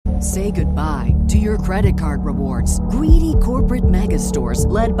Say goodbye to your credit card rewards. Greedy corporate mega stores,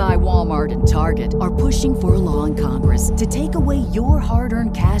 led by Walmart and Target, are pushing for a law in Congress to take away your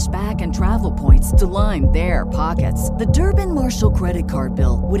hard-earned cash back and travel points to line their pockets. The Durbin-Marshall credit card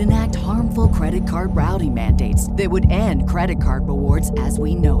bill would enact harmful credit card routing mandates that would end credit card rewards as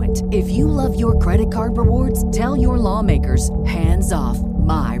we know it. If you love your credit card rewards, tell your lawmakers, hands off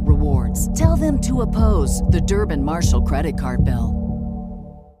my rewards. Tell them to oppose the Durbin-Marshall credit card bill.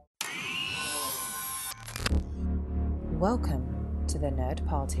 Welcome to the Nerd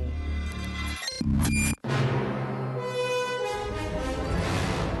Party.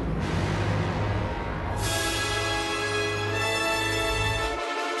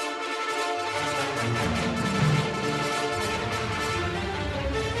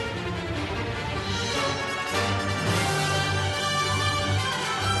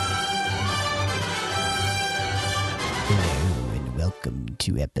 Welcome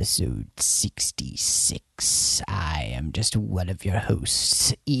to episode 66. I am just one of your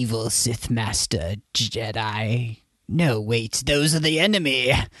hosts, Evil Sith Master Jedi. No, wait, those are the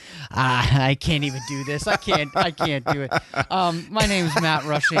enemy. I can't even do this. I can't do it. My name's Matt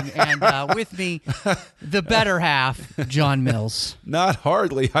Rushing, and with me, the better half, John Mills. Not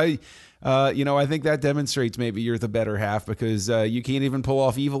hardly. I think that demonstrates maybe you're the better half because you can't even pull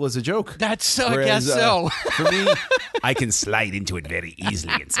off evil as a joke. That's so. I guess so. For me, I can slide into it very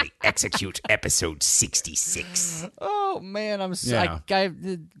easily and say, execute episode 66. Oh, man, I'm so... Yeah.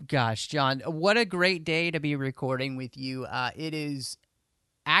 Gosh, John, what a great day to be recording with you. It is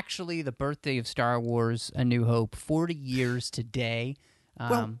actually the birthday of Star Wars A New Hope, 40 years today.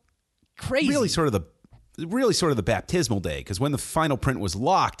 Crazy. Really sort of the baptismal day, because when the final print was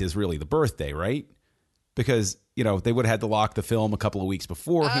locked is really the birthday, right? Because, they would have had to lock the film a couple of weeks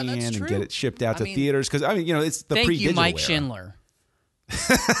beforehand and get it shipped out to theaters. Because, it's the pre-digital Thank you, Mike era. Schindler.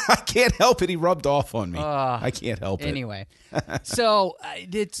 I can't help it. He rubbed off on me. I can't help it. Anyway, so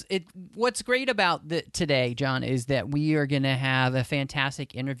what's great about today, John, is that we are going to have a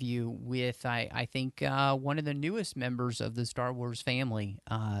fantastic interview with, I think, one of the newest members of the Star Wars family,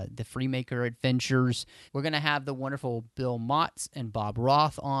 the Freemaker Adventures. We're going to have the wonderful Bill Motz and Bob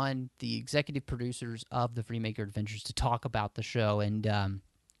Roth on, the executive producers of the Freemaker Adventures, to talk about the show. And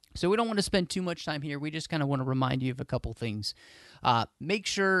so we don't want to spend too much time here. We just kind of want to remind you of a couple things. Make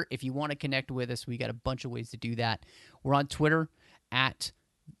sure, if you want to connect with us, we got a bunch of ways to do that. We're on Twitter at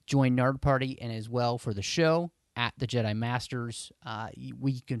Join Nerd Party, and as well for the show at The Jedi Masters.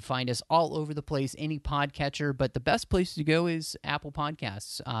 We can find us all over the place, any podcatcher, but the best place to go is Apple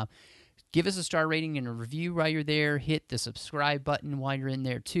Podcasts. Give us a star rating and a review while you're there. Hit the subscribe button while you're in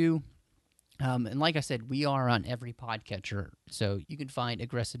there, too. And like I said, we are on every podcatcher, so you can find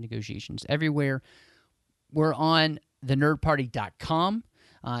Aggressive Negotiations everywhere. We're on thenerdparty.com,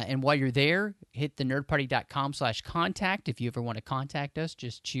 and while you're there, hit thenerdparty.com/contact. If you ever want to contact us,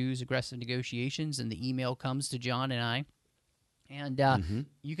 just choose Aggressive Negotiations, and the email comes to John and I. And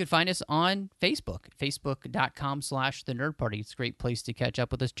you can find us on Facebook, facebook.com/thenerdparty. It's a great place to catch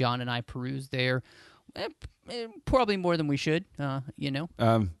up with us. John and I peruse there, probably more than we should,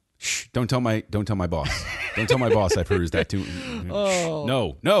 Shh! Don't tell my boss. Don't tell my boss I perused that too.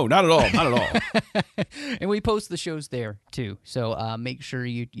 Oh. No, not at all. And we post the shows there too, so make sure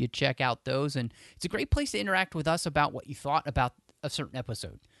you check out those. And it's a great place to interact with us about what you thought about a certain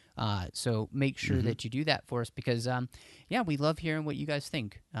episode. So make sure that you do that for us because, we love hearing what you guys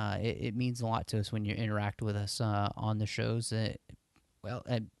think. It means a lot to us when you interact with us on the shows. It's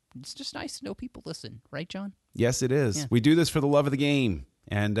just nice to know people listen, right, John? Yes, it is. Yeah. We do this for the love of the game.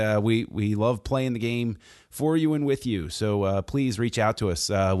 And we love playing the game for you and with you. So please reach out to us.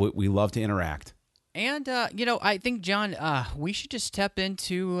 We love to interact. And, I think, John, we should just step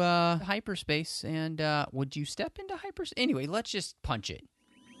into hyperspace. And would you step into hyperspace? Anyway, let's just punch it.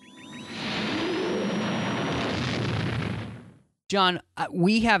 John,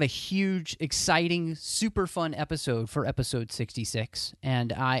 we have a huge, exciting, super fun episode for episode 66,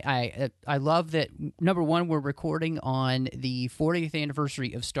 and I love that, number one, we're recording on the 40th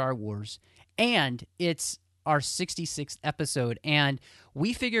anniversary of Star Wars, and it's our 66th episode, and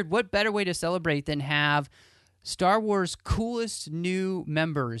we figured what better way to celebrate than have Star Wars' coolest new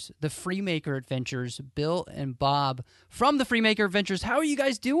members, the Freemaker Adventures, Bill and Bob from the Freemaker Adventures. How are you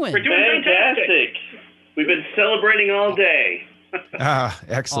guys doing? We're doing fantastic. We've been celebrating all day.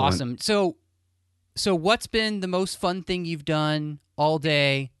 Excellent. Awesome. So what's been the most fun thing you've done all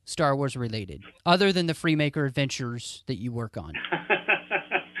day, Star Wars related, other than the Freemaker Adventures that you work on?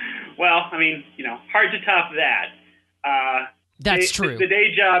 Well, I mean, hard to top that. That's true. The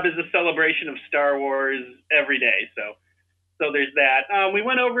day job is a celebration of Star Wars every day. So So there's that. We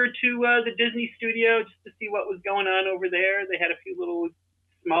went over to the Disney studio just to see what was going on over there. They had a few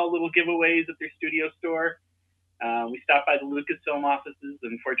small little giveaways at their studio store. We stopped by the Lucasfilm offices.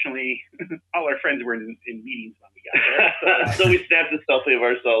 Unfortunately, all our friends were in meetings when we got there. So we snapped a selfie of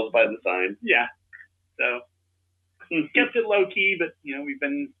ourselves by the sign. Yeah. So kept it low key, but we've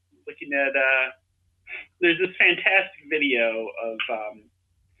been looking at. There's this fantastic video of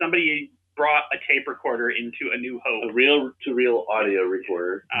somebody brought a tape recorder into A New Hope. A reel-to-reel audio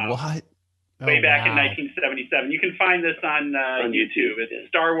recorder. What? Way back in 1977. You can find this on YouTube. It's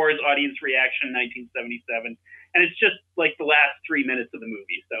Star Wars Audience Reaction 1977. And it's just like the last 3 minutes of the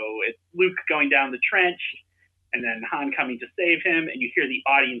movie. So it's Luke going down the trench and then Han coming to save him. And you hear the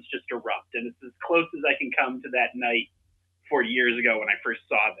audience just erupt. And it's as close as I can come to that night 40 years ago when I first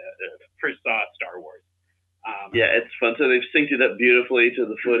saw Star Wars. Yeah, it's fun. So they've synced it up beautifully to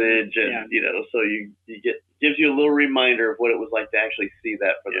the footage, and so you gives you a little reminder of what it was like to actually see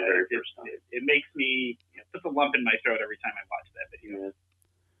that for the very first time. It makes me puts a lump in my throat every time I watch that video. Yeah.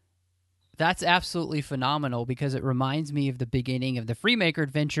 That's absolutely phenomenal because it reminds me of the beginning of the Freemaker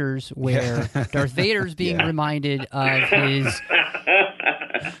Adventures where Darth Vader's being reminded of his,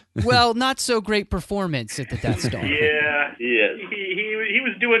 not so great performance at the Death Star. Yeah. Yes. He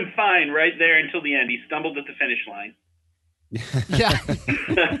was doing fine right there until the end. He stumbled at the finish line.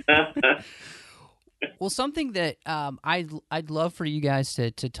 Yeah. Well, something that I'd love for you guys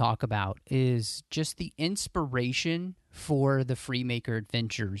to talk about is just the inspiration for the Freemaker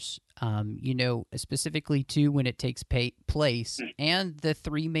Adventures, specifically too when it takes place, and the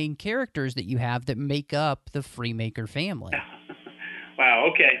three main characters that you have that make up the Freemaker family.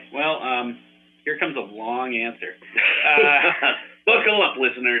 Wow, okay. Well, here comes a long answer. Buckle up,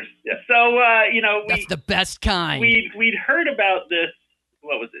 listeners. Yeah. So, that's the best kind. We'd heard about this,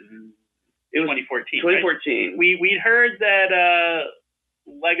 what was it? It was 2014. 2014. Right? We'd heard that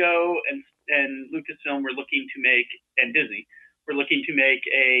Lego and Lucasfilm were looking to make, and Disney were looking to make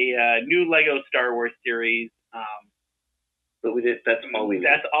a new Lego Star Wars series. But that's all we knew.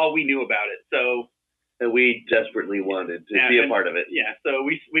 That's all we knew about it. So that we desperately wanted to be a part of it. Yeah. So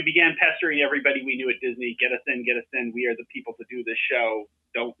we began pestering everybody we knew at Disney. Get us in. We are the people to do this show.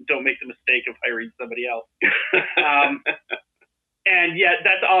 Don't make the mistake of hiring somebody else. And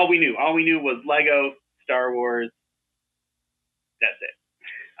that's all we knew. All we knew was Lego, Star Wars. That's it.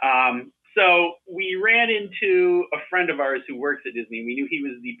 So we ran into a friend of ours who works at Disney. We knew he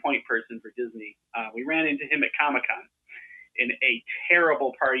was the point person for Disney. We ran into him at Comic-Con in a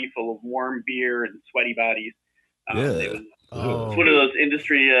terrible party full of warm beer and sweaty bodies. It was one of those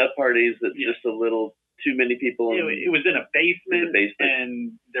industry parties that's just a little too many people. It was in a basement,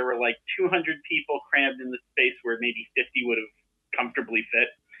 and there were like 200 people crammed in the space where maybe 50 would have comfortably fit.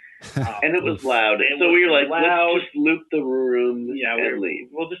 And it was loud. So we were like, let's just loop the room and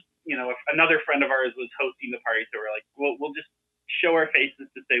leave. We'll just, another friend of ours was hosting the party, so we're like, we'll just show our faces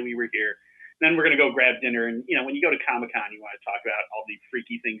to say we were here. Then we're going to go grab dinner. And, when you go to Comic-Con, you want to talk about all the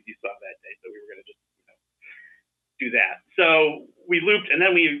freaky things you saw that day. So we were going to just, do that. So we looped, and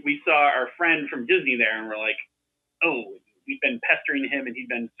then we saw our friend from Disney there, and we're like, oh, we've been pestering him, and he'd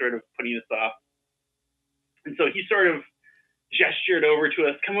been sort of putting us off. And so he sort of gestured over to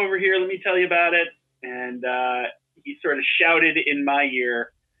us, come over here, let me tell you about it. And he sort of shouted in my ear.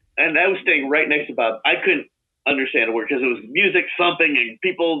 And I was staying right next to Bob. I couldn't understand a word because it was music thumping and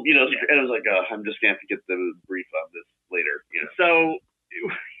people, and I was like, oh, I'm just going to have to get the brief on this later. So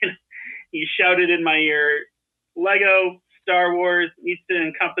he shouted in my ear, Lego, Star Wars needs to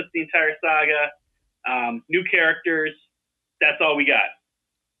encompass the entire saga, new characters, that's all we got.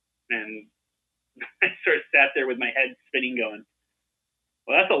 And I sort of sat there with my head spinning going,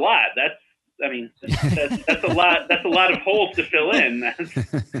 well, that's a lot. That's a lot. That's a lot of holes to fill in.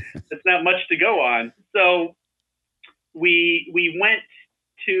 That's not much to go on. So we went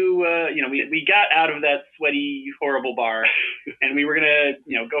to, we got out of that sweaty, horrible bar, and we were going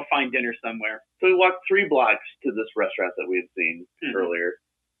to, go find dinner somewhere. So we walked 3 blocks to this restaurant that we had seen earlier.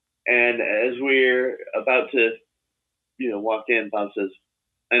 And as we're about to, walk in, Bob says,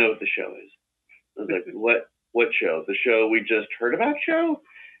 I know what the show is. I was like, what show? The show we just heard about show?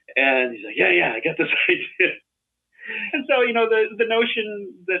 And he's like, yeah, I got this idea. And so, the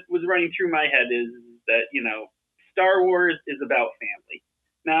notion that was running through my head is that, Star Wars is about family.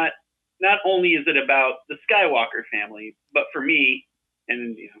 Not only is it about the Skywalker family, but for me,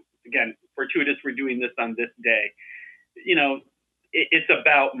 and, again, fortuitous we're doing this on this day, it's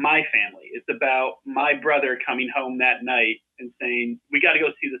about my family. It's about my brother coming home that night and saying, we got to go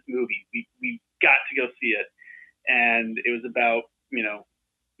see this movie. We got to go see it. And it was about,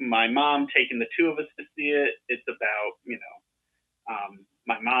 my mom taking the 2 of us to see it. It's about,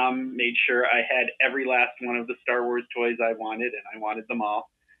 My mom made sure I had every last one of the Star Wars toys I wanted, and I wanted them all.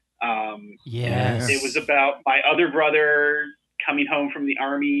 Yes. It was about my other brother coming home from the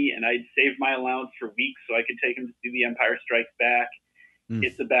Army, and I'd saved my allowance for weeks so I could take him to see The Empire Strikes Back.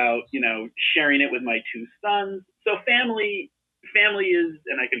 It's about, sharing it with my two sons. So family is,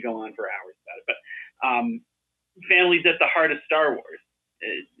 and I could go on for hours about it, but family's at the heart of Star Wars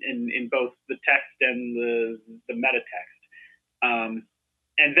in both the text and the meta text.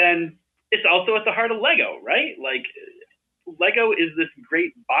 And then it's also at the heart of Lego, right? Like, Lego is this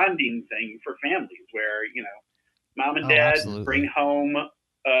great bonding thing for families where, mom and dad bring home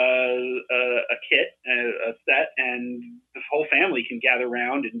a kit, a set, and the whole family can gather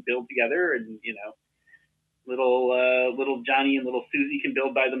around and build together. And, little Johnny and little Susie can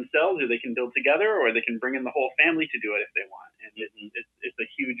build by themselves, or they can build together, or they can bring in the whole family to do it if they want. And it's a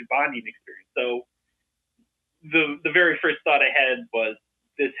huge bonding experience. So the very first thought I had was,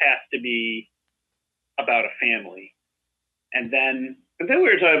 this has to be about a family. And then we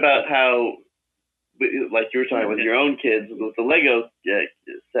were talking about how, like you were talking with your own kids, with the Lego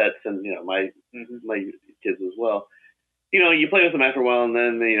sets, and my kids as well. You play with them after a while, and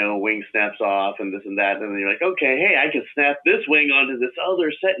then wing snaps off, and this and that, and then you're like, okay, hey, I can snap this wing onto this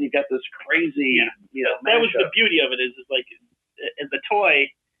other set, and you got this crazy, that was the beauty of it. Is like, as a toy,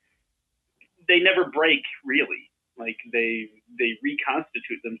 they never break really. Like they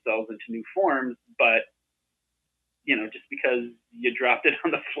reconstitute themselves into new forms, but just because you dropped it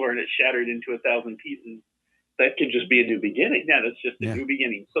on the floor and it shattered into 1,000 pieces, that could just be a new beginning. Yeah, that's just a new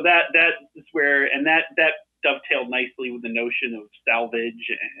beginning. So that is where, and that dovetailed nicely with the notion of salvage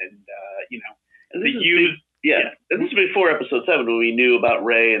and and this is before episode 7 when we knew about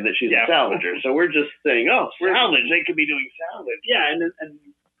Rey and that she's a salvager. So we're just saying, salvage, they could be doing salvage. Yeah,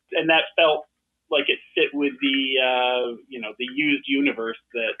 and that felt like it fit with the the used universe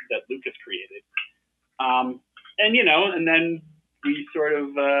that Lucas created. And then we sort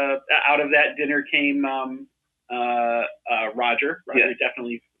of out of that dinner came Roger. Roger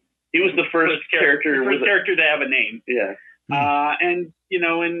definitely. He was the first character to have a name. Yeah. And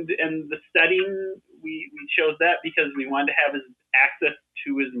the setting, we chose that because we wanted to have access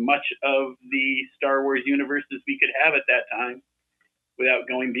to as much of the Star Wars universe as we could have at that time without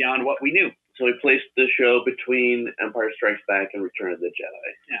going beyond what we knew. So we placed the show between Empire Strikes Back and Return of the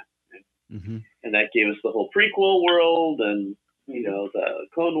Jedi. Yeah. Mm-hmm. And that gave us the whole prequel world and, the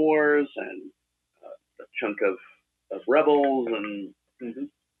Clone Wars and a chunk of Rebels and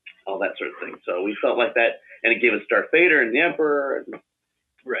all that sort of thing. So we felt like that, and it gave us Darth Vader and the Emperor.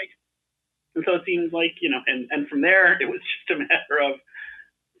 Right. And so it seems like, and from there, it was just a matter of,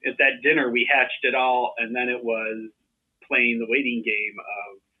 at that dinner, we hatched it all, and then it was playing the waiting game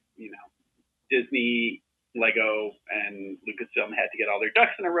of, Disney, Lego, and Lucasfilm had to get all their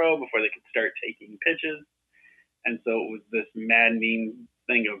ducks in a row before they could start taking pitches. And so it was this maddening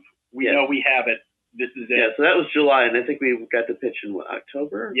thing of, we know we have it. This is it. Yeah, so that was July, and I think we got the pitch in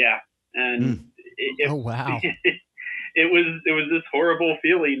October. Yeah, and wow, it was this horrible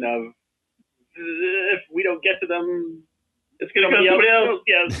feeling of, if we don't get to them, it's going to be somebody else.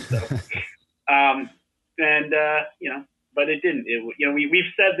 Yeah. So, but it didn't.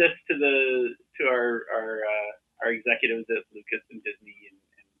 We've said this to our executives at Lucas and Disney and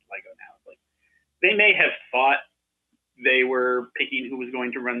Lego now. Like, they may have thought they were picking who was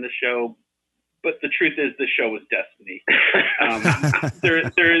going to run the show, but the truth is the show was destiny.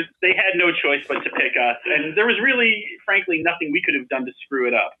 They had no choice but to pick us, and there was really, frankly, nothing we could have done to screw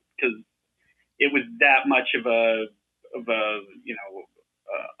it up because it was that much of a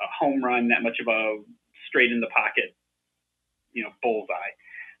home run, that much of a straight in the pocket, bullseye,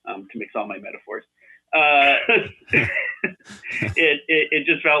 to mix all my metaphors. It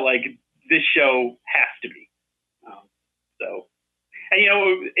just felt like this show has to be.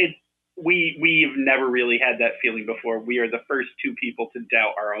 We've never really had that feeling before. We are the first two people to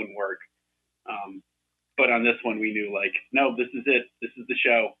doubt our own work. But on this one, we knew, like, no, this is it. This is the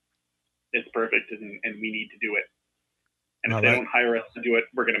show. It's perfect, and we need to do it. And if they don't hire us to do it,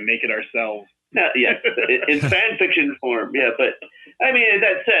 we're going to make it ourselves. Yeah, in fan fiction form. Yeah, but I mean,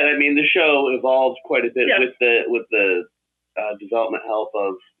 that said, the show evolved quite a bit with the development help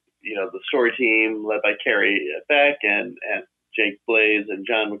of the story team led by Carrie Beck and Jake Blaze and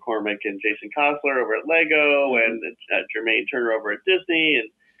John McCormick and Jason Kostler over at Lego and Jermaine Turner over at Disney and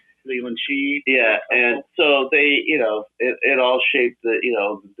Leland Shee. Yeah, and so they, it all shaped the,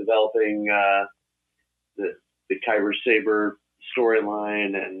 developing the Kyber Saber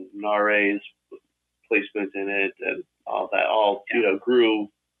storyline and Nare's placement in it and all that, grew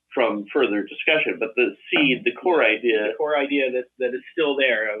from further discussion. But the seed, the core idea that is still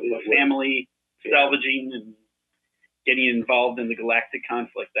there, of family salvaging and getting involved in the galactic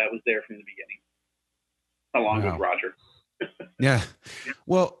conflict, that was there from the beginning, along with Roger. Yeah.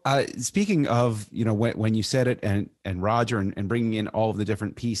 Well, speaking of, when you said it and Roger and bringing in all of the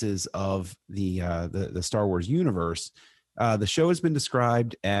different pieces of the Star Wars universe, the show has been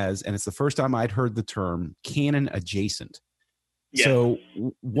described as, and it's the first time I'd heard the term, canon adjacent. Yes. So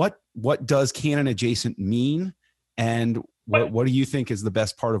what does canon adjacent mean? And what do you think is the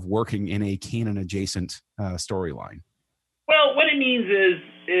best part of working in a canon adjacent storyline? Well, what it means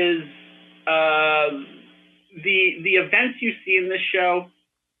is the events you see in this show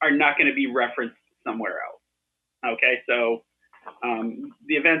are not going to be referenced somewhere else. Okay, so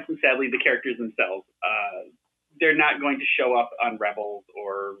the events and sadly the characters themselves, they're not going to show up on Rebels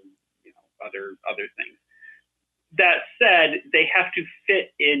or other things. That said, they have to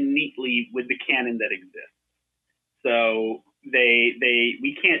fit in neatly with the canon that exists. So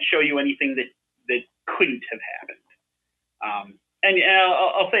we can't show you anything that couldn't have happened. And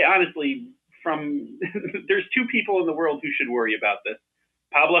I'll say honestly, there's two people in the world who should worry about this: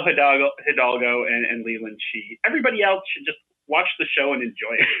 Pablo Hidalgo and Leland Shee. Everybody else should just watch the show and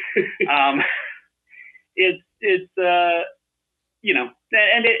enjoy it.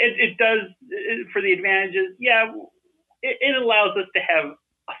 And it does for the advantages. Yeah, it allows us to have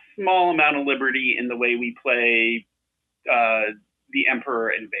a small amount of liberty in the way we play the Emperor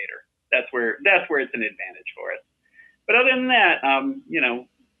and Vader. That's where it's an advantage for us. But other than that,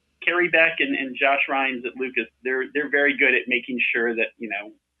 Carrie Beck and Josh Rhines at Lucas, they're very good at making sure that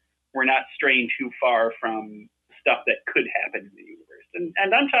we're not straying too far from stuff that could happen in the universe. And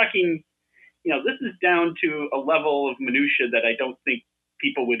I'm talking, this is down to a level of minutia that I don't think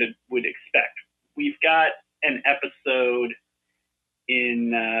people would expect. We've got an episode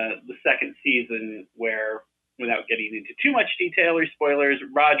in the second season where, without getting into too much detail or spoilers,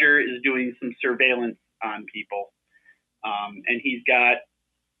 Roger is doing some surveillance on people, and he's got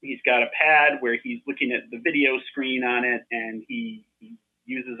a pad where he's looking at the video screen on it, and he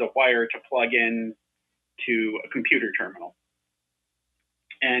uses a wire to plug in to a computer terminal.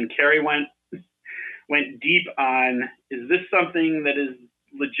 And Carrie went deep on, is this something that is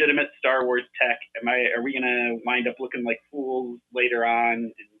legitimate Star Wars tech? Are we going to wind up looking like fools later on?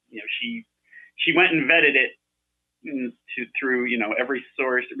 And, she went and vetted it through every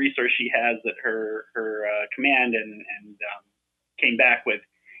resource she has at her command, and came back with,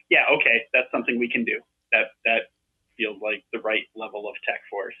 yeah, okay, that's something we can do. That feels like the right level of tech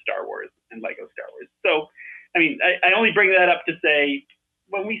for Star Wars and Lego Star Wars. So, I only bring that up to say,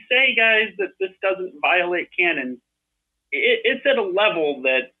 when we say, guys, that this doesn't violate canon, it's at a level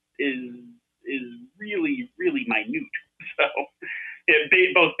that is really, really minute. So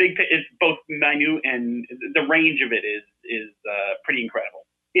it's both minute, and the range of it is pretty incredible.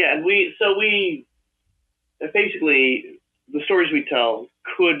 Yeah, and we basically, the stories we tell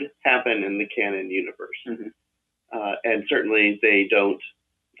could happen in the canon universe. Mm-hmm. And certainly they don't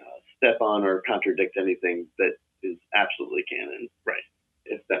step on or contradict anything that is absolutely canon. Right.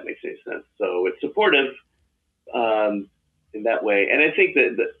 If that makes any sense. So it's supportive in that way. And I think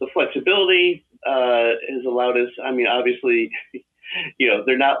that the flexibility has allowed us, obviously,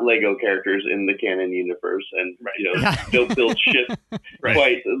 they're not Lego characters in the canon universe, and don't build shit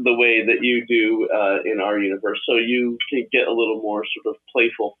quite the way that you do in our universe. So you can get a little more sort of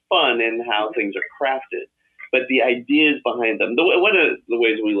playful fun in how things are crafted. But the ideas behind them, one of the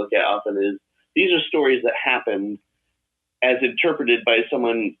ways we look at often is these are stories that happened as interpreted by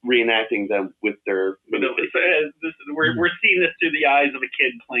someone reenacting them with their. We're seeing this through the eyes of a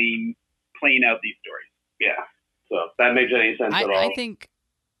kid playing out these stories. Yeah. So if that makes any sense at all. I think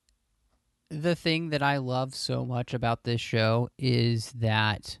the thing that I love so much about this show is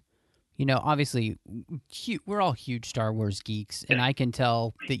that, obviously we're all huge Star Wars geeks, and I can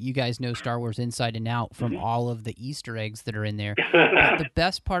tell that you guys know Star Wars inside and out from all of the Easter eggs that are in there. But the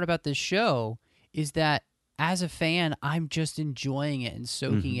best part about this show is that as a fan, I'm just enjoying it and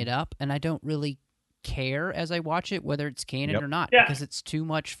soaking it up, and I don't really care as I watch it whether it's canon or not, because it's too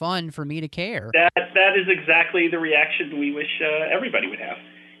much fun for me to care. That is exactly the reaction we wish everybody would have,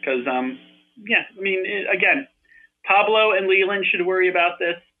 because again, Pablo and Leland should worry about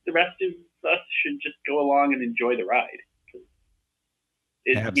this. The rest of us should just go along and enjoy the ride.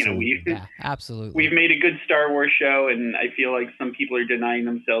 Absolutely. We've made a good Star Wars show, and I feel like some people are denying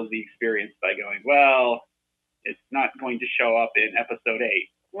themselves the experience by going, well, it's not going to show up in episode 8.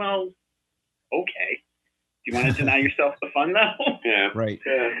 Well, okay. Do you want to deny yourself the fun, though? Yeah. Right.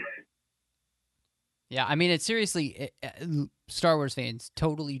 Yeah, it's seriously, Star Wars fans,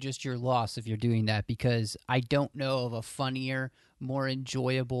 totally just your loss if you're doing that, because I don't know of a funnier, more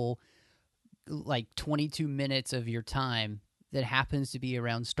enjoyable, like 22 minutes of your time that happens to be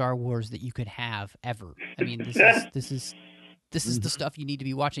around Star Wars that you could have ever. I mean, this is the stuff you need to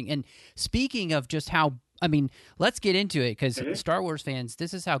be watching. And speaking of just how, I mean, let's get into it, because Star Wars fans,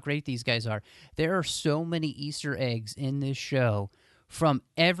 this is how great these guys are. There are so many Easter eggs in this show from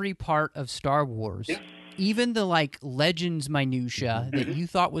every part of Star Wars. Yeah. Even the like legends minutia that you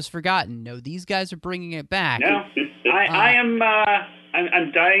thought was forgotten. No, these guys are bringing it back. No, I'm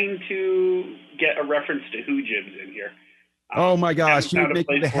dying to get a reference to Hoojibs in here. Oh my gosh, you make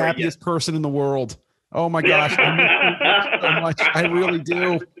me the happiest person in the world. Oh my gosh, I miss you so much. I really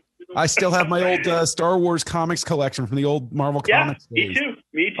do. I still have my old Star Wars comics collection from the old Marvel comics days.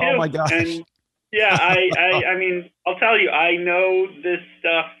 Me too. Oh my gosh. And yeah, I mean, I'll tell you, I know this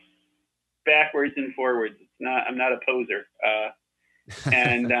stuff backwards and forwards. I'm not a poser.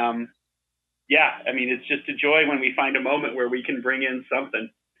 And yeah, I mean, it's just a joy when we find a moment where we can bring in something.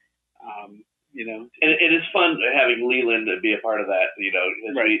 You know, and it is fun having Leland be a part of that. You know,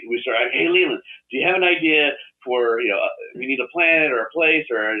 right. we start. Hey, Leland, do you have an idea for, you know, we need a planet or a place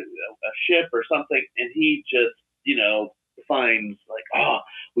or a ship or something? And he just, you know, finds like, oh,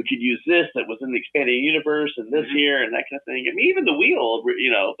 we could use this that was in the expanding universe and this here and that kind of thing. I mean, even the wheel, you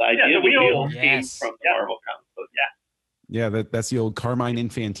know, the idea of the wheel came from the Marvel comics. So, yeah, that's the old Carmine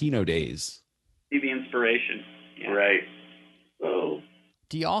Infantino days. See the inspiration, right? So.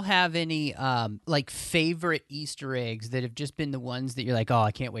 Do y'all have any like favorite Easter eggs that have just been the ones that you're like, oh,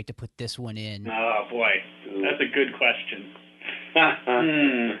 I can't wait to put this one in? Oh boy, that's a good question.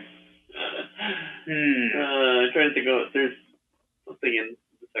 I'm trying to think of, there's something in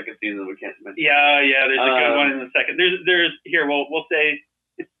the second season we can't mention. Yeah, there's a good one in the second. There's here. We'll say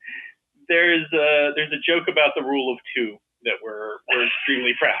there's a joke about the rule of two that we're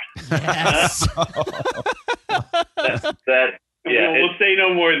extremely proud. Yes. that. Yeah, we'll say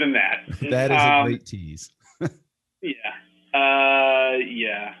no more than that. That is a great tease. Yeah. I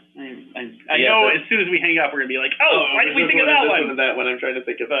know as soon as we hang up, we're going to be like, why did we think of that one? That one I'm trying to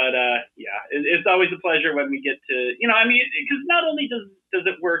think of. But, it's always a pleasure when we get to, you know, I mean, because not only does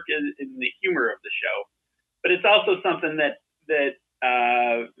it work in the humor of the show, but it's also something that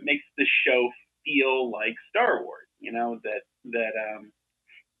makes the show feel like Star Wars, you know, that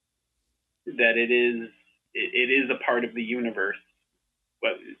it is a part of the universe,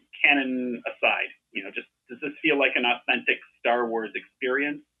 but canon aside, you know, just does this feel like an authentic Star Wars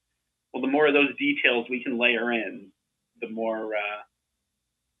experience? Well, the more of those details we can layer in, the more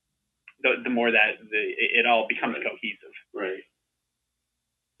that it all becomes cohesive. Right.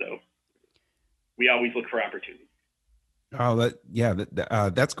 So we always look for opportunities. Oh,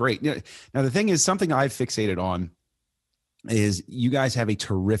 that's great. Now the thing is, something I've fixated on is you guys have a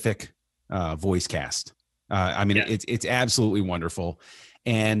terrific voice cast. I mean, it's absolutely wonderful.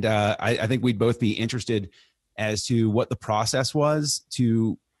 And I think we'd both be interested as to what the process was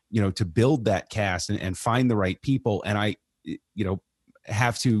to build that cast and find the right people. And I,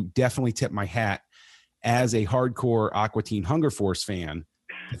 have to definitely tip my hat as a hardcore Aqua Teen Hunger Force fan.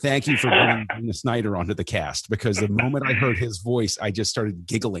 Thank you for bringing Dana Snyder onto the cast, because the moment I heard his voice, I just started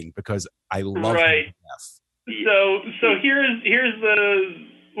giggling because I love him. So here's the.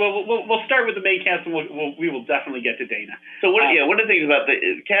 Well, we'll start with the main cast, and we will definitely get to Dana. So one of the things about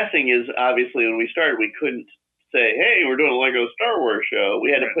the casting is, obviously when we started, we couldn't say, "Hey, we're doing a Lego Star Wars show." We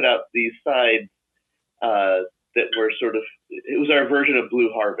had to put out these sides that were sort of, it was our version of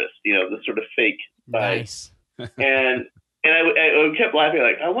Blue Harvest, you know, the sort of fake sides. Nice. And I kept laughing,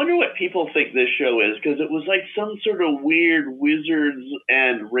 like, I wonder what people think this show is, because it was like some sort of weird wizards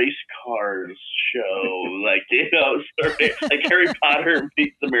and race cars show, like, you know, sort of like Harry Potter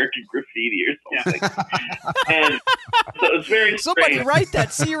meets American Graffiti or something. And so it was very Somebody strange. Write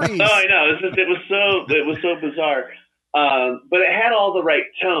that series. Oh, I know. It was so bizarre. But it had all the right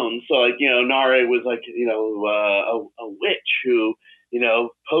tones. So, like, you know, Nare was like, you know, a witch who, you know,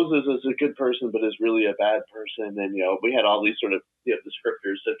 poses as a good person, but is really a bad person. And, you know, we had all these sort of, you know,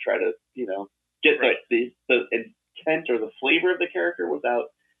 descriptors to try to, you know, get the intent or the flavor of the character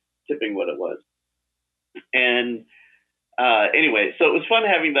without tipping what it was. And anyway, so it was fun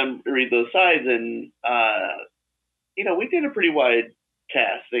having them read those sides. And, you know, we did a pretty wide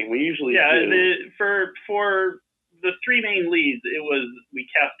casting. We usually do. For the three main leads, we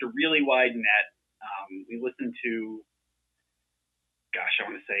cast a really wide net. We listened to, gosh, I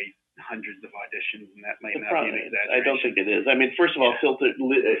want to say hundreds of auditions, and that might not be an exaggeration. I don't think it is. I mean, first of all, filtered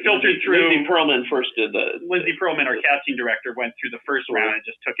through. Lindsay Perlman first did Lindsay Perlman, our casting director, went through the first round and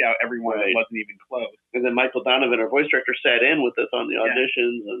just took out everyone that wasn't even close. And then Michael Donovan, our voice director, sat in with us on the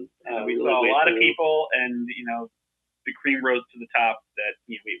auditions, and we saw a lot of people, and the cream rose to the top. That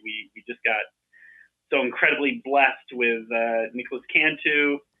we just got so incredibly blessed with Nicholas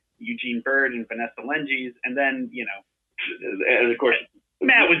Cantu, Eugene Bird, and Vanessa Lenges, and then and of course.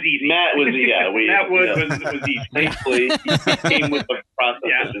 Matt was easy. Matt was easy. Was easy. Thankfully, he came with the process.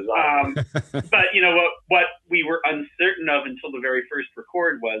 Yeah. But what we were uncertain of until the very first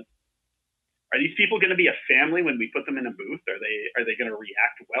record was: are these people going to be a family when we put them in a booth? Are they going to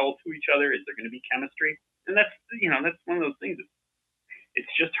react well to each other? Is there going to be chemistry? And that's one of those things.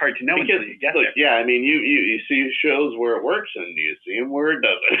 It's just hard to know until you get there. Yeah, I mean, you see shows where it works, and you see them where it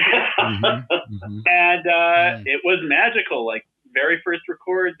doesn't. And it was magical. Like, very first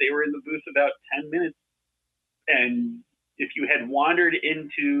record, they were in the booth about 10 minutes. And if you had wandered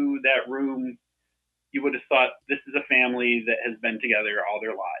into that room, you would have thought this is a family that has been together all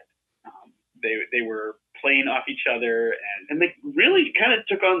their lives. They were playing off each other, and they really kind of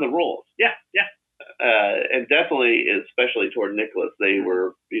took on the roles. Yeah. And definitely, especially toward Nicholas, they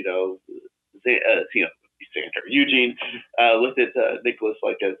were, Eugene looked at Nicholas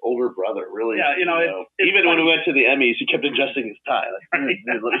like an older brother, really. Yeah, even when we went to the Emmys, he kept adjusting his tie. Like, let me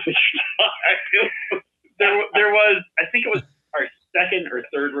fix your tie. There was, I think it was our second or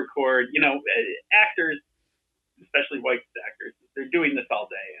third record. Actors, especially white actors, they're doing this all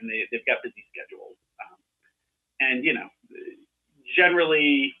day, and they've got busy schedules. And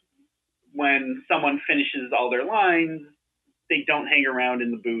generally, when someone finishes all their lines, they don't hang around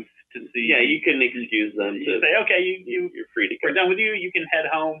in the booth to see. Yeah, you can excuse them. You say, okay, you're free to go. We're done with you. You can head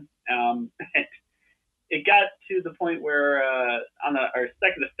home. It got to the point where on our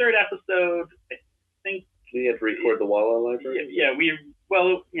second or third episode, I think we had to record the Walla Library. Yeah,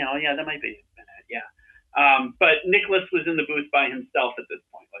 that might be it. Yeah, but Nicholas was in the booth by himself at this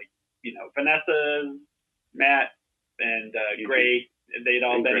point. Like, Vanessa, Matt, and Gray, they'd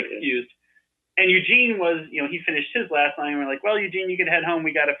all been excused. And Eugene was, he finished his last line. We're like, well, Eugene, you can head home.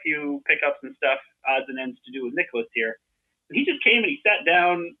 We got a few pickups and stuff, odds and ends to do with Nicholas here. And he just came and he sat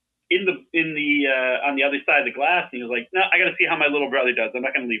down in the on the other side of the glass, and he was like, no, I got to see how my little brother does. I'm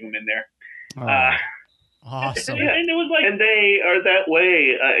not going to leave him in there. Awesome. And it was like, and they are that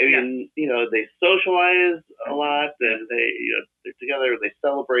way. They socialize a lot, and they're together. They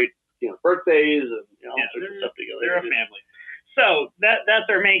celebrate, birthdays and all sorts of stuff together. They're a family. So that's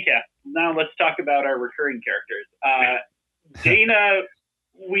our main cast. Now let's talk about our recurring characters. Dana,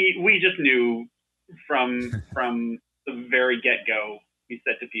 we just knew from the very get-go. We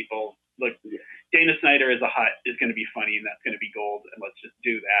said to people, look, Dana Snyder as a Hutt is going to be funny, and that's going to be gold, and let's just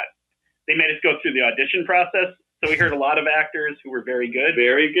do that. They made us go through the audition process, so we heard a lot of actors who were very good.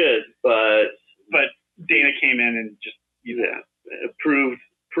 Very good, but Dana came in and just proved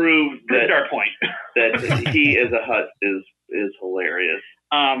our point that he as a Hutt is hilarious.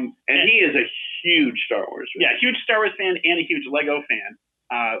 And he is a huge Star Wars fan. Yeah, huge Star Wars fan and a huge Lego fan.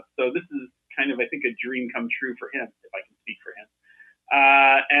 So this is kind of, I think, a dream come true for him, if I can speak for him.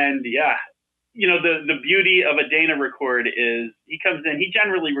 The beauty of a Dana record is he comes in, he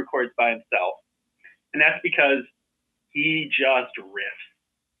generally records by himself. And that's because he just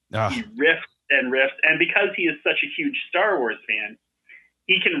riffs. He riffs and riffs. And because he is such a huge Star Wars fan,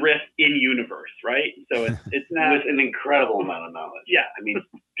 he can riff in universe, right? So it's not with an incredible amount of knowledge. Yeah, I mean,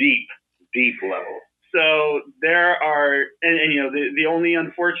 deep level. So there are, and the only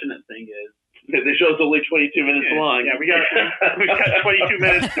unfortunate thing is the show's only 22 minutes long. Yeah, we've got 22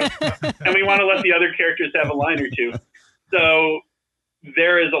 minutes, and we want to let the other characters have a line or two. So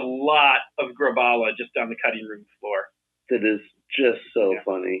there is a lot of Grabala just on the cutting room floor. That is just so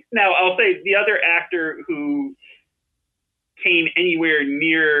funny. Now I'll say the other actor who came anywhere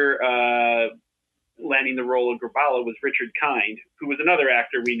near landing the role of Grabala was Richard Kind, who was another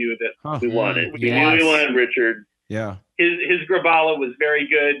actor we knew that we wanted. We wanted Richard. Yeah. His Grabala was very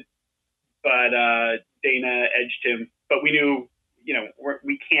good, but Dana edged him. But we knew,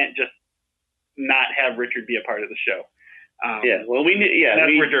 we can't just not have Richard be a part of the show. We knew. Yeah,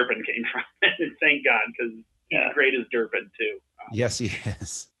 that's where Durpin came from. Thank God, because he's great as Durpin too. Yes, he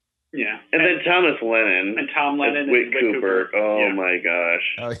is. Yeah, and then Thomas Lennon and Tom Lennon and Whit Cooper. Oh my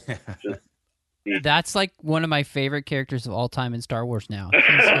gosh! Oh yeah. That's like one of my favorite characters of all time in Star Wars now. He's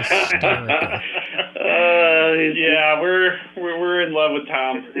hysterical. We're in love with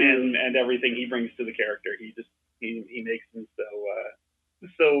Tom and everything he brings to the character. He makes him so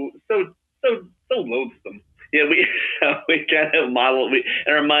loathsome. Yeah, we kind of modeled. In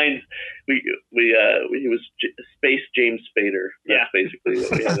our minds, he was Space James Spader. That's basically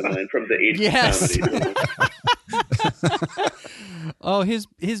what we had in mind from the 80s comedy. Oh,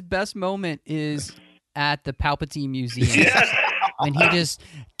 his best moment is at the Palpatine Museum. When he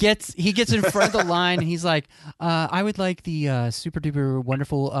gets in front of the line and he's like, I would like the super duper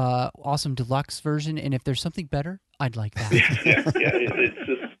wonderful awesome deluxe version, and if there's something better, I'd like that. It's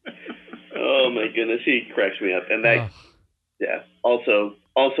just, oh my goodness, he cracks me up. And that also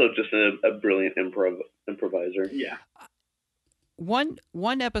just a brilliant improviser. Yeah. One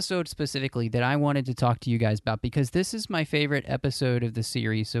episode specifically that I wanted to talk to you guys about, because this is my favorite episode of the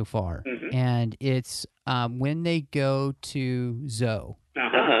series so far, and it's when they go to Zoe.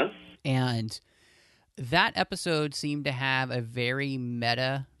 And that episode seemed to have a very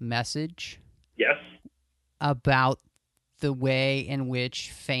meta message. Yes. About the way in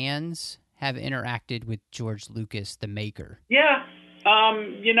which fans have interacted with George Lucas, the maker. Yeah.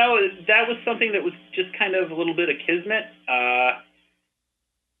 That was something that was just kind of a little bit of kismet.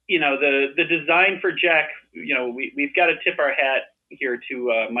 The design for Jack, we've got to tip our hat here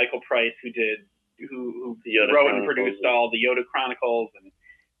to Michael Price, who wrote and produced all the Yoda Chronicles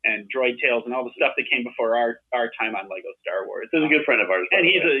and Droid Tales and all the stuff that came before our time on Lego Star Wars. He's a good friend of ours. And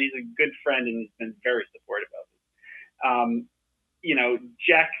he's a good friend, and he's been very supportive of it.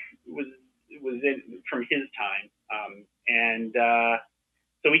 Jack was in from his time.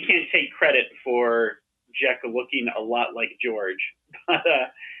 So we can't take credit for Jack looking a lot like George. But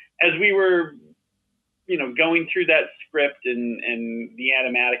as we were, going through that script and the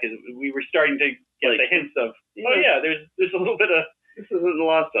animatic, we were starting to get the hints of, there's a little bit of, this isn't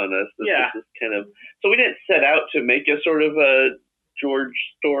lost on us. This is kind of, so we didn't set out to make a sort of a George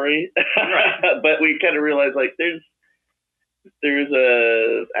story, right. But we kind of realized there's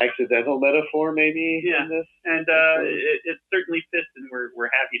a accidental metaphor maybe in this, and it certainly fits, and we're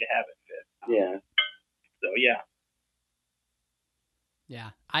happy to have it fit.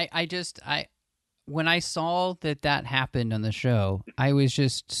 I when I saw that happened on the show, I was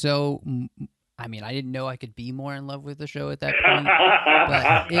just so. I mean, I didn't know I could be more in love with the show at that point,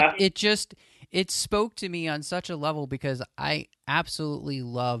 but it spoke to me on such a level because I absolutely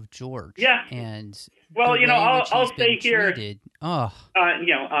love George. Yeah. And well, I'll stay here. On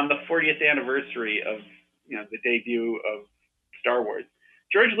the 40th anniversary of the debut of Star Wars,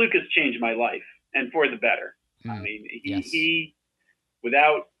 George Lucas changed my life, and for the better. I mean, he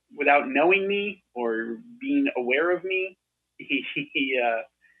without knowing me or being aware of me, he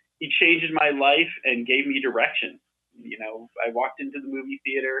changed my life and gave me direction. I walked into the movie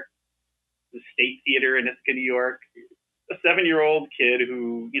theater, the State Theater in Ithaca, New York, a 7-year-old kid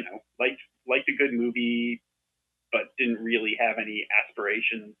who, liked a good movie, but didn't really have any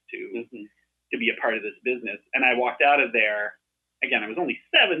aspirations to be a part of this business. And I walked out of there, again, I was only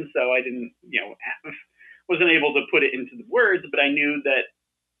 7, so I didn't, wasn't able to put it into the words, but I knew that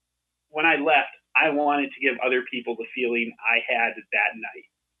when I left, I wanted to give other people the feeling I had that night.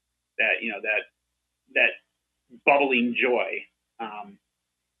 That bubbling joy.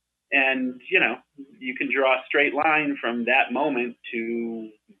 And you can draw a straight line from that moment to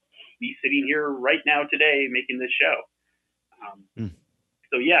me sitting here right now today making this show.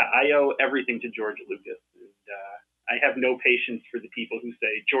 So I owe everything to George Lucas. And I have no patience for the people who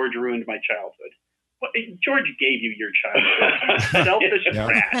say, George ruined my childhood. Well, George gave you your childhood, you selfish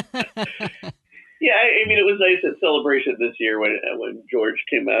rat. Yeah, I mean, it was nice at Celebration this year when George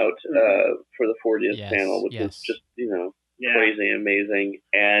came out for the 40th panel, which was just, crazy amazing.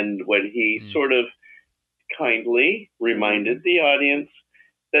 And when he sort of kindly reminded the audience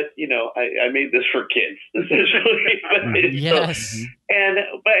that, I made this for kids, essentially. But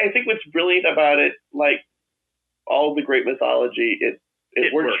I think what's brilliant about it, like all the great mythology,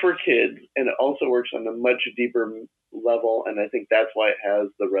 it works for kids, and it also works on a much deeper level. And I think that's why it has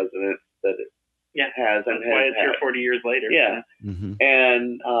the resonance that it has, and that's why it's here 40 years later. Yeah.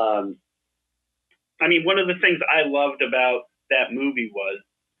 And I mean, one of the things I loved about that movie was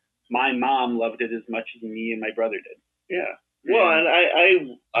my mom loved it as much as me and my brother did. Yeah. Well, and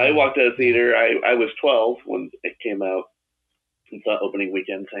I walked out of the theater. I was 12 when it came out. It's the opening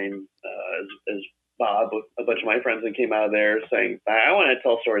weekend, same as Bob with a bunch of my friends, and came out of there saying, "I want to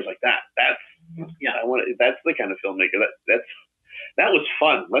tell stories like that. That's the kind of filmmaker that was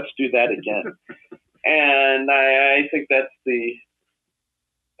fun. Let's do that again." And I think that's the,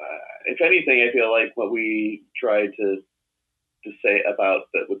 if anything, I feel like what we tried to say about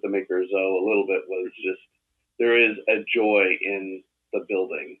with the maker of Zoe a little bit was just there is a joy in the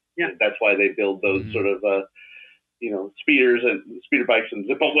building. Yeah, that's why they build those sort of speeders and speeder bikes and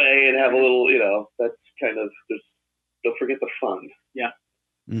zip away and have a little, that's kind of just, don't forget the fun. Yeah.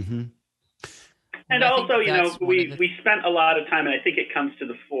 Mm-hmm. And also, we spent a lot of time, and I think it comes to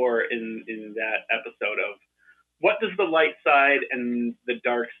the fore in that episode of what does the light side and the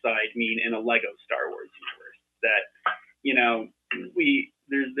dark side mean in a Lego Star Wars universe? That,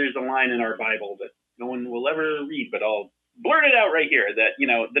 there's a line in our Bible that no one will ever read, but I'll blurt it out right here, that,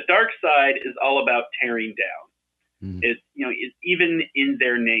 the dark side is all about tearing down. It's even in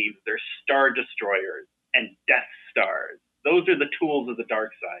their names, they're Star Destroyers and Death Stars. Those are the tools of the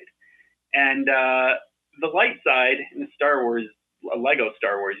dark side. And the light side in the Star Wars, a Lego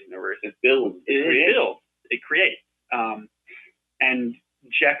Star Wars universe, it builds, it creates. And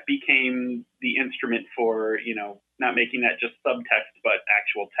Jack became the instrument for, not making that just subtext, but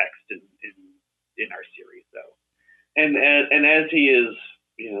actual text in our series. So, and as he is,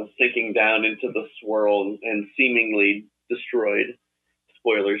 sinking down into the swirl and seemingly destroyed,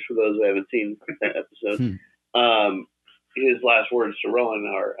 spoilers for those who haven't seen that episode, his last words to Rowan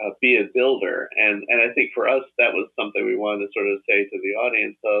are, be a builder. And I think for us, that was something we wanted to sort of say to the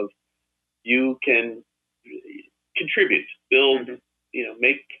audience of, you can contribute, build,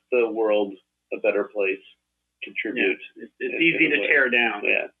 make the world a better place, contribute. Yeah. It's easy to tear down.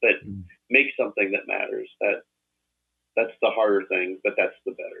 Yeah, but make something that matters. That's the harder thing, but that's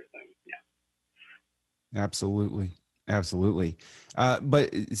the better thing. Yeah. Absolutely.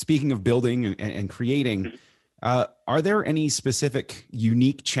 But speaking of building and creating, are there any specific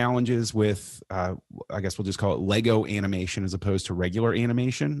unique challenges with, I guess we'll just call it Lego animation as opposed to regular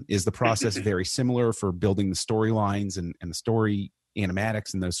animation? Is the process very similar for building the storylines and the story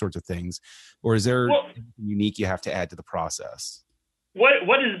animatics and those sorts of things? Or is there anything unique you have to add to the process?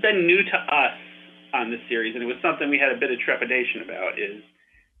 What has been new to us on this series, and it was something we had a bit of trepidation about, is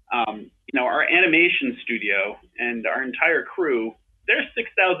our animation studio and our entire crew, they're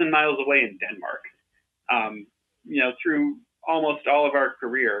 6,000 miles away in Denmark. Through almost all of our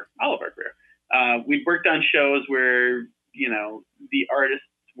career, we've worked on shows where, the artists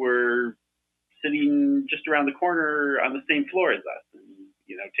were sitting just around the corner on the same floor as us. And,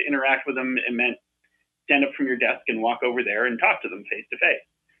 to interact with them, it meant stand up from your desk and walk over there and talk to them face to face.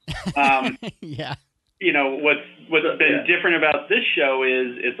 Yeah. What's been different about this show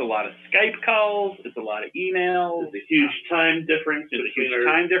is it's a lot of Skype calls, it's a lot of emails. There's a huge time difference.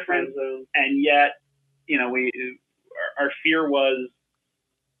 And yet, our fear was,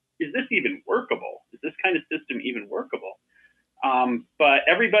 is this even workable? Is this kind of system even workable? But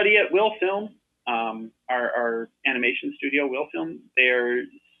everybody at Will Film, our animation studio, Will Film, they're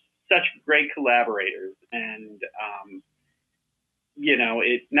such great collaborators. And,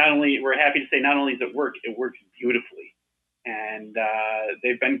 we're happy to say not only does it work beautifully. And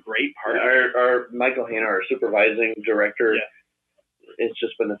they've been great partners. Our Michael Hanna, our supervising director, it's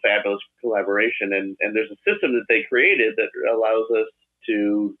just been a fabulous collaboration. And there's a system that they created that allows us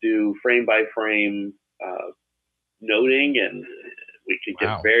to do frame by frame noting, and we can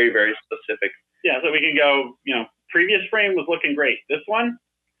get very, very specific. Yeah, so we can go, previous frame was looking great. This one,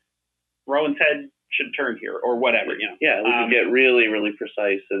 Rowan's head should turn here, or whatever, Yeah, we can get really, really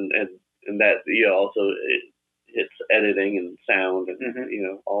precise, and that, also it hits editing and sound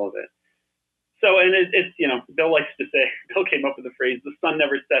and, all of it. So, and it's, Bill likes to say, Bill came up with the phrase, the sun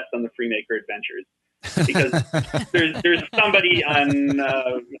never sets on the Freemaker Adventures. Because there's somebody on,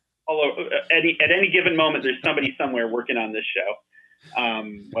 at any given moment, there's somebody somewhere working on this show.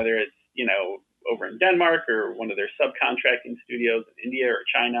 Whether it's, over in Denmark or one of their subcontracting studios in India or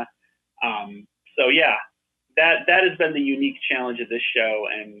China. So yeah, that has been the unique challenge of this show.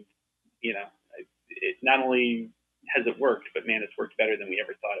 And, it not only has it worked, but man, it's worked better than we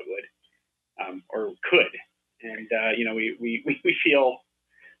ever thought it would, or could. And, we feel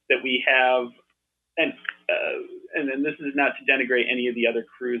that we have, and then this is not to denigrate any of the other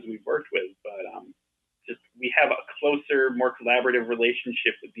crews we've worked with, but, just, we have a closer, more collaborative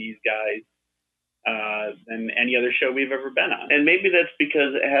relationship with these guys, than any other show we've ever been on. And maybe that's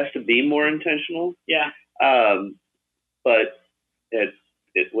because it has to be more intentional. Yeah. But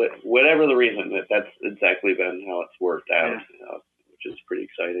whatever the reason, that's exactly been how it's worked out, which is pretty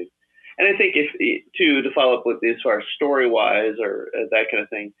exciting. And I think to follow up with as far as story-wise or that kind of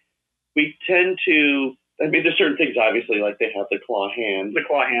thing, we tend to, there's certain things, obviously, like they have the claw hands. The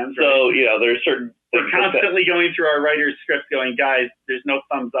claw hands, right. So, there's certain... We're constantly going through our writer's script going, guys, there's no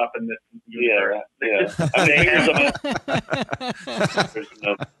thumbs up in this. Yeah. There's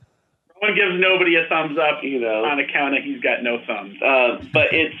no... Rowan gives nobody a thumbs up, on account of he's got no thumbs.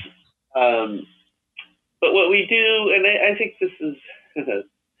 But it's... but what we do, and I think this is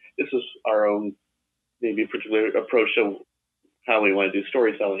our own maybe particular approach to how we want to do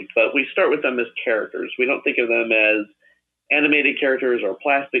storytelling. But we start with them as characters. We don't think of them as animated characters or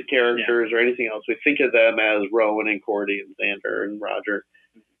plastic characters or anything else. We think of them as Rowan and Cordy and Xander and Roger.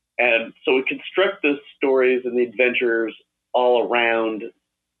 And so we construct the stories and the adventures all around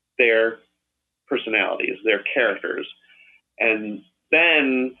their personalities, their characters. And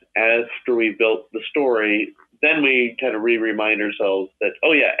then after we built the story, then we kind of remind ourselves that,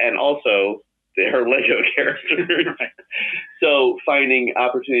 oh yeah, and also they're Lego characters. So finding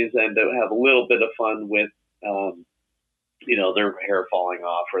opportunities then to have a little bit of fun with, their hair falling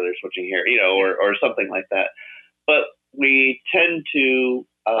off or they're switching hair, or something like that. But we tend to,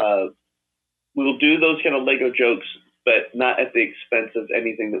 we'll do those kind of Lego jokes, but not at the expense of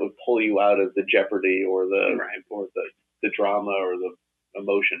anything that would pull you out of the jeopardy or the drama or the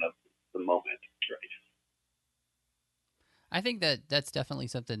emotion of the moment. Right. I think that's definitely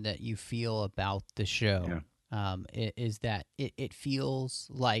something that you feel about the show. Yeah. Is that it feels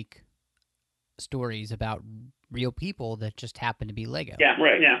like stories about real people that just happen to be Lego. Yeah,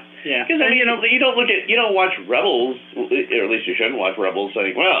 right. Yeah. Because you don't watch Rebels, or at least you shouldn't watch Rebels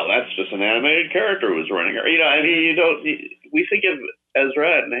saying, "Well, that's just an animated character who's running." You don't. We think of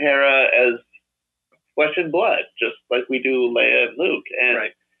Ezra and Hera as flesh and blood, just like we do Leia and Luke. And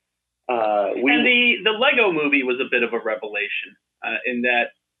right. And the Lego movie was a bit of a revelation in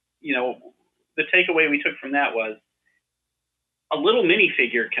that, the takeaway we took from that was a little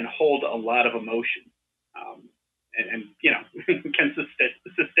minifigure can hold a lot of emotion, and can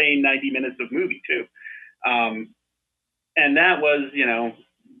sustain 90 minutes of movie too. And that was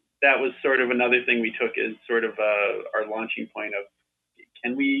sort of another thing we took as sort of our launching point of,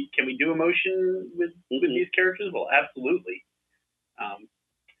 can we do emotion with these characters? Well, absolutely.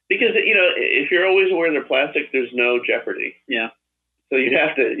 Because if you're always aware they're plastic, there's no jeopardy. Yeah. So you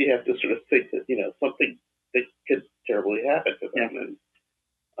have to sort of think that something that could terribly happen to them,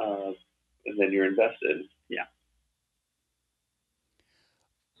 and then you're invested. Yeah.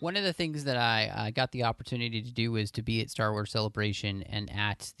 One of the things that I got the opportunity to do was to be at Star Wars Celebration and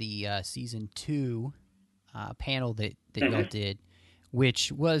at the season 2 panel that y'all did,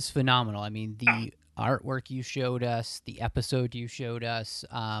 which was phenomenal. I mean, the artwork you showed us, the episode you showed us,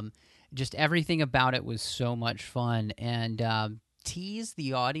 just everything about it was so much fun. And tease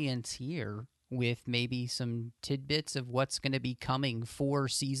the audience here with maybe some tidbits of what's going to be coming for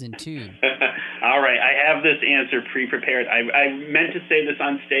season 2. All right, I have this answer pre-prepared. I meant to say this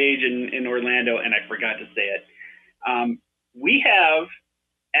on stage in Orlando, and I forgot to say it. We have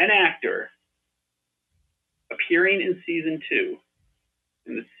an actor appearing in season 2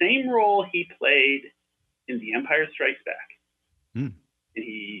 in the same role he played in The Empire Strikes Back. And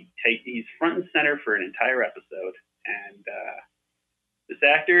he's front and center for an entire episode. And this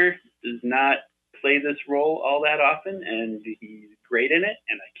actor does not play this role all that often, and he's great in it,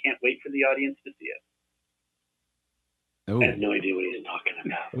 and I can't wait for the audience to see it. I have no idea what he's talking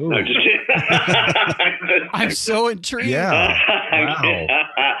about. No, just kidding. I'm so intrigued. Yeah. Wow.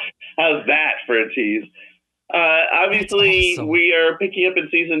 How's that for a tease? Obviously, awesome. We are picking up in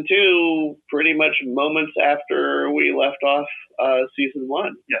season 2 pretty much moments after we left off season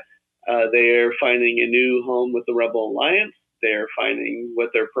 1. Yeah. They are finding a new home with the Rebel Alliance. They're finding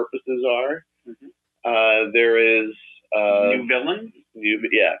what their purposes are. Mm-hmm. There is new villain.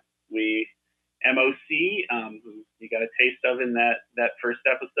 MOC, who you got a taste of in that first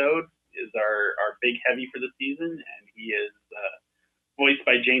episode, is our big heavy for the season, and he is voiced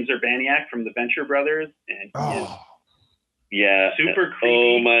by James Urbaniak from the Venture Brothers, and he is super creepy.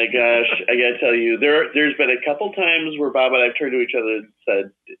 Oh my gosh, I gotta tell you, there's been a couple times where Bob and I turned to each other and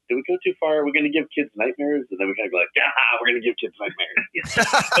said, "Did we go too far? Are we going to give kids nightmares?" And then we kind of go like, "Yeah, we're going to give kids nightmares."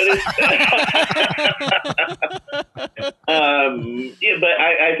 But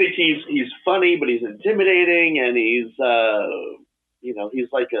I think he's funny, but he's intimidating, and he's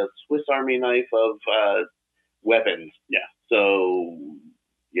he's like a Swiss Army knife of weapons. Yeah. So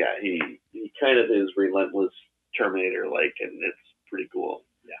yeah, he kind of is relentless Terminator-like, and it's pretty cool.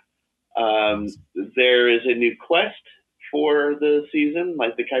 Yeah. There is a new quest for the season,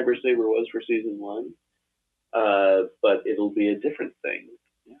 like the Kyber Saber was for season 1, but it'll be a different thing.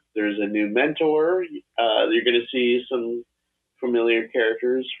 Yeah. There's a new mentor. You're going to see some familiar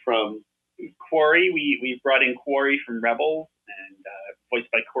characters from Quarry. We brought in Quarry from Rebels, and voiced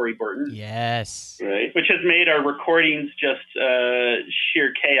by Corey Burton. Yes. Right. Which has made our recordings just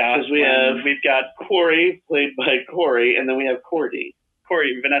sheer chaos. Because we've got Quarry played by Corey, and then we have Cordy.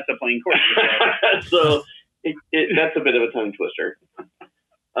 Vanessa playing Cordy. So that's a bit of a tongue twister.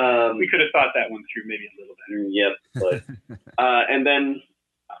 We could have thought that one through maybe a little better. Yep. But, and then,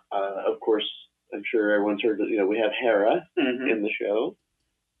 of course, I'm sure everyone's heard that, we have Hera in the show.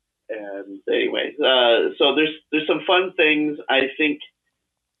 And anyway, so there's some fun things. I think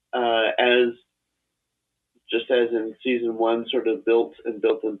as in season 1 sort of built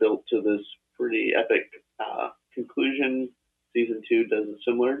to this pretty epic conclusion, season 2 does a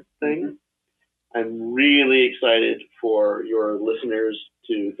similar thing. I'm really excited for your listeners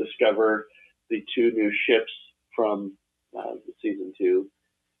to discover the 2 new ships from season 2.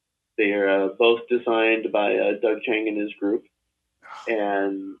 They are both designed by Doug Chang and his group,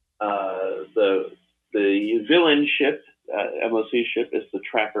 and the villain ship, MOC ship, is the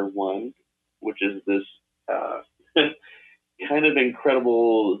Tracker 1, which is this kind of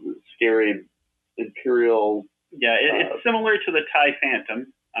incredible, scary Imperial. Yeah, it's similar to the TIE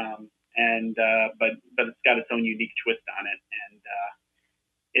Phantom, but it's got its own unique twist on it, and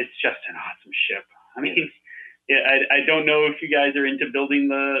it's just an awesome ship. I mean, I don't know if you guys are into building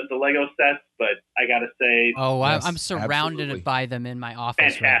the Lego sets, but I gotta say, yes, I'm surrounded by them in my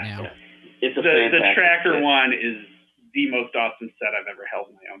office right now. It's the Tracker set. One is the most awesome set I've ever held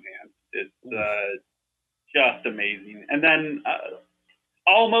in my own hands. It's just amazing, and then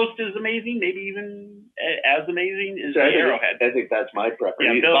almost as amazing, maybe even as amazing, is the Arrowhead. I think that's my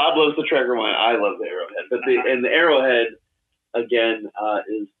preference. Yeah, Bob loves the Tracker 1. I love the Arrowhead, but the Arrowhead again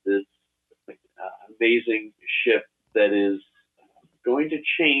is this amazing ship that is going to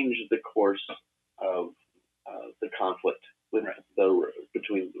change the course of the conflict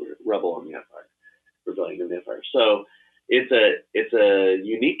between the Rebellion and the Empire. So it's a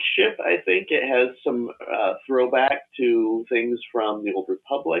unique ship. I think it has some throwback to things from the Old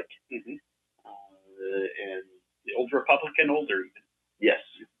Republic, and the Old Republic and older even. Yes,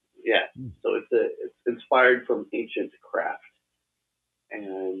 yeah. So it's inspired from ancient craft.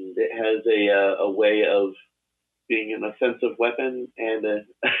 And it has a way of being an offensive weapon, and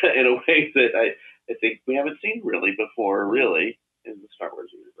in a way that I think we haven't seen really before, really, in the Star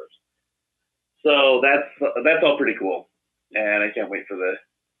Wars universe. So that's all pretty cool, and I can't wait for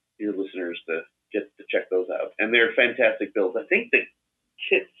your listeners to get to check those out. And they're fantastic builds. I think the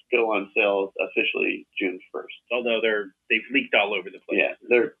kits go on sale officially June 1st. Although they've leaked all over the place. Yeah,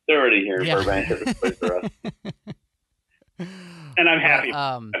 they're already here in Burbank at this place for us. And I'm happy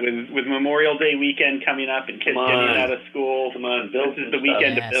with Memorial Day weekend coming up and kids getting out of school. Come on, build. This is the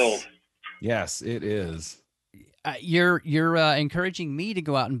weekend to build. Yes, it is. You're encouraging me to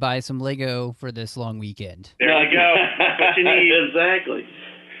go out and buy some Lego for this long weekend. There you go. What you need. Exactly.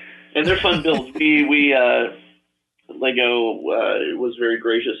 And they're fun builds. We Lego was very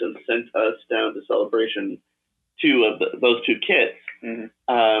gracious and sent us down to Celebration 2 of those 2 kits.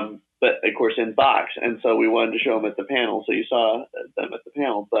 But of course in box, and so we wanted to show them at the panel. So you saw them at the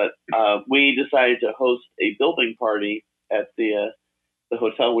panel, but we decided to host a building party at the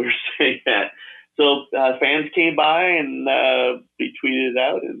hotel we were staying at. So fans came by and we tweeted it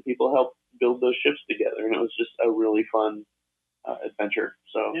out, and people helped build those ships together, and it was just a really fun adventure.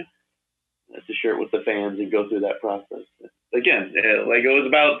 So to share it with the fans and go through that process. Again, Lego is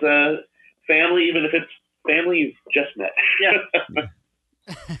about family, even if it's family you've just met. Yeah.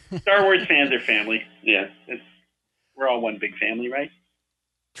 Star Wars fans are family. Yeah. We're all one big family, right?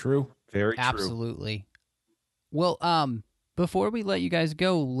 True. Very true. Absolutely. Well, before we let you guys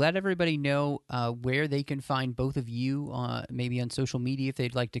go, let everybody know where they can find both of you, maybe on social media if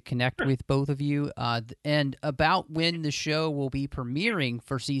they'd like to connect with both of you, and about when the show will be premiering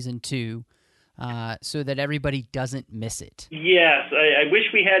for season 2. So that everybody doesn't miss it. Yes, I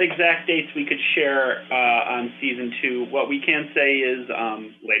wish we had exact dates we could share on season 2. What we can say is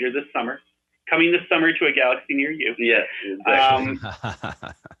later this summer, coming this summer to a galaxy near you. Yes, exactly.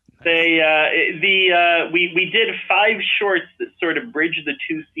 We did 5 shorts that sort of bridge the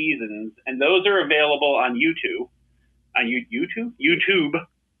 2 seasons, and those are available on YouTube, and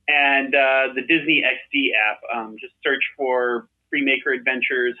the Disney XD app. Just search for Freemaker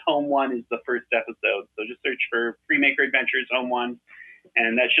Adventures. Home 1 is the first episode. So just search for Freemaker Adventures Home 1,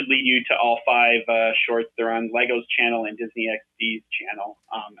 and that should lead you to all 5 shorts. They're on Lego's channel and Disney XD's channel,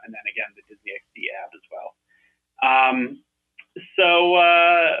 and then again the Disney XD app as well.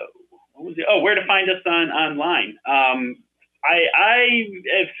 What was it? Oh, where to find us online? I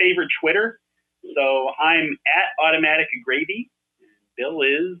favor Twitter, so I'm at Automatic Gravy. Bill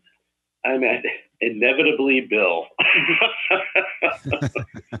is. I'm at Inevitably Bill.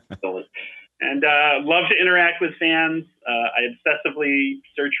 And love to interact with fans. I obsessively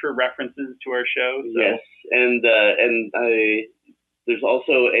search for references to our show. So. Yes, and there's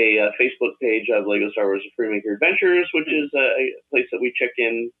also a Facebook page of Lego Star Wars Freemaker Adventures, which is a place that we check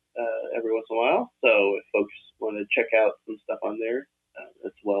in every once in a while. So if folks want to check out some stuff on there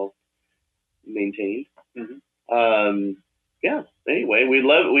as well, maintained. Yeah. Anyway, we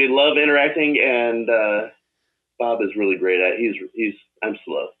love interacting, and Bob is really great at it. I'm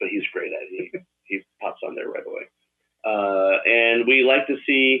slow, but he's great at it. He pops on there right away. And we like to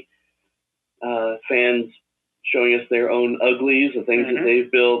see fans showing us their own uglies, the things that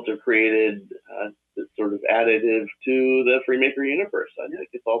they've built or created that's sort of additive to the Freemaker universe. I think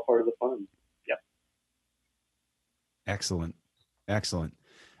it's all part of the fun. Yep. Excellent.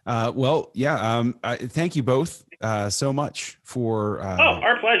 Thank you both so much for.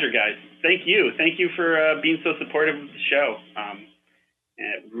 Our pleasure, guys. Thank you. Thank you for being so supportive of the show.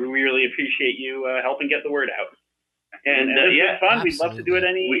 And we really appreciate you helping get the word out. And it's fun. Absolutely. We'd love to do it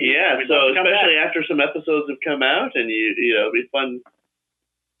So especially after some episodes have come out, and it'd be fun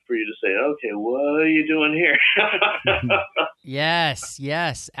for you to say, okay, what are you doing here?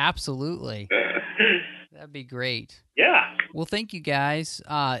 Yes, absolutely. That'd be great. Yeah. Well, thank you guys.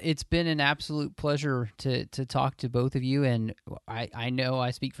 It's been an absolute pleasure to talk to both of you, and I know I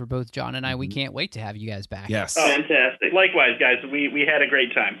speak for both John and I. We can't wait to have you guys back. Yes. Fantastic. Likewise, guys. We had a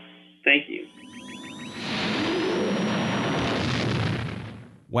great time. Thank you.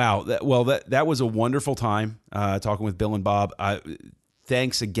 Wow. That was a wonderful time talking with Bill and Bob.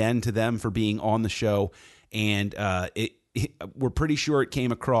 Thanks again to them for being on the show. And we're pretty sure it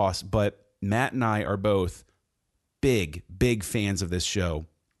came across, but Matt and I are both big fans of this show.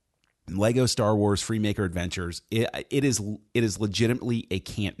 Lego Star Wars Freemaker Adventures. It is legitimately a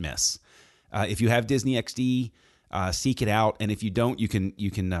can't miss. If you have Disney XD, seek it out. And if you don't, you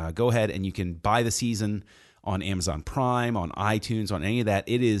can go ahead and you can buy the season on Amazon Prime, on iTunes, on any of that.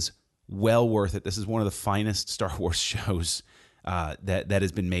 It is well worth it. This is one of the finest Star Wars shows that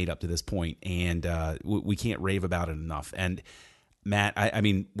has been made up to this point, and we can't rave about it enough. And Matt, I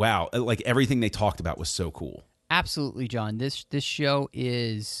mean, wow, like everything they talked about was so cool. Absolutely, John. This show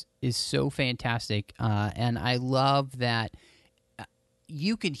is so fantastic, and I love that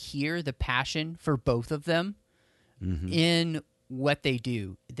you can hear the passion for both of them in what they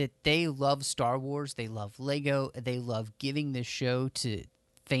do. That they love Star Wars, they love Lego, they love giving this show to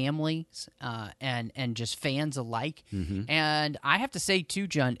families and just fans alike. And I have to say too,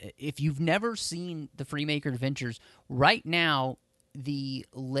 John, if you've never seen the Freemaker Adventures, right now the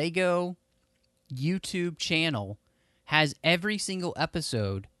Lego YouTube channel has every single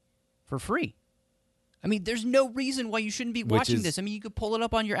episode for free. I mean, there's no reason why you shouldn't be watching this. I mean, you could pull it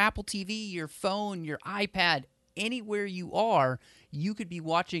up on your Apple TV, your phone, your iPad, anywhere you are, you could be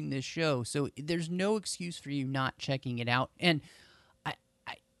watching this show. So there's no excuse for you not checking it out. And I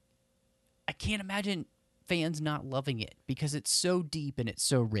can't imagine fans not loving it because it's so deep and it's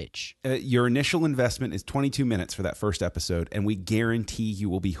so rich. Your initial investment is 22 minutes for that first episode, and we guarantee you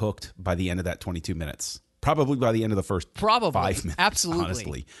will be hooked by the end of that 22 minutes. Probably by the end of the first 5 minutes. Absolutely.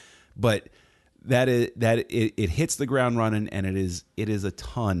 Honestly. But it hits the ground running, and it is a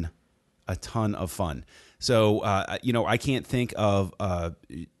ton of fun. So I can't think of a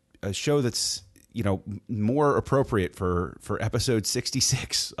show that's more appropriate for episode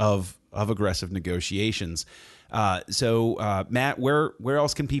 66 of Aggressive Negotiations. So Matt, where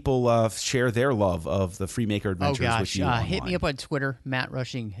else can people share their love of the Freemaker Adventures with you online? Hit me up on Twitter,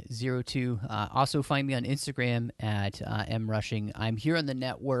 MattRushing02. Also find me on Instagram at mrushing. I'm here on the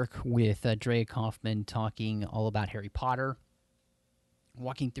network with Drea Kaufman talking all about Harry Potter,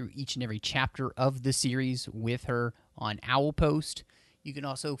 walking through each and every chapter of the series with her on Owlpost. You can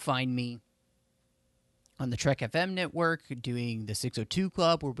also find me on the Trek FM network doing the 602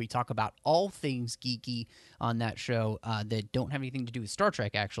 Club, where we talk about all things geeky on that show that don't have anything to do with Star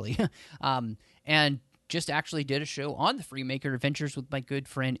Trek, actually. And just actually did a show on the Freemaker Adventures with my good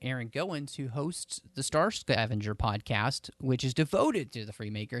friend Aaron Goins, who hosts the Star Scavenger podcast, which is devoted to the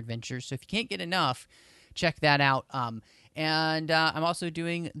Freemaker Adventures. So if you can't get enough, check that out. And I'm also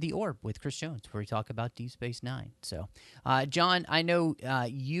doing The Orb with Chris Jones, where we talk about Deep Space Nine. So, John, I know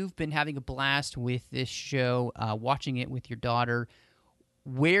you've been having a blast with this show, watching it with your daughter.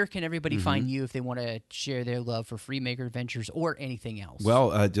 Where can everybody find you if they want to share their love for Freemaker Adventures or anything else?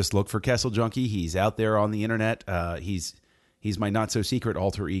 Well, just look for Kessel Junkie. He's out there on the internet. He's my not-so-secret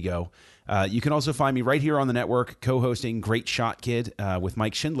alter ego. You can also find me right here on the network co-hosting Great Shot Kid with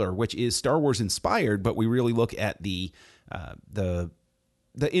Mike Schindler, which is Star Wars inspired, but we really look at the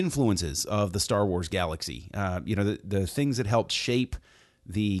influences of the Star Wars galaxy. The things that helped shape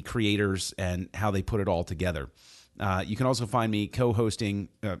the creators and how they put it all together. You can also find me co-hosting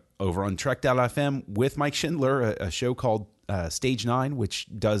over on Trek.fm with Mike Schindler, a show called Stage 9, which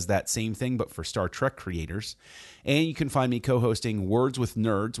does that same thing, but for Star Trek creators. And you can find me co-hosting Words with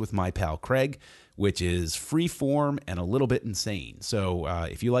Nerds with my pal Craig, which is freeform and a little bit insane. So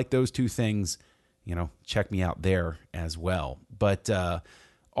if you like those two things, check me out there as well. But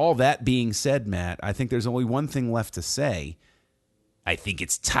all that being said, Matt, I think there's only one thing left to say. I think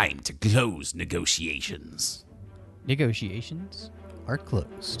it's time to close negotiations. Negotiations are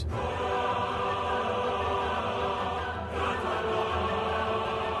closed.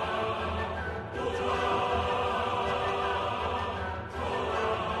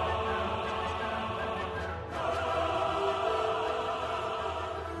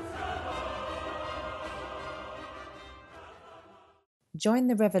 Join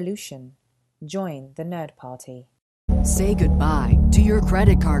the revolution. Join the Nerd Party. Say goodbye to your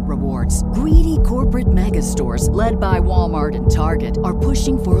credit card rewards. Greedy corporate mega stores, led by Walmart and Target, are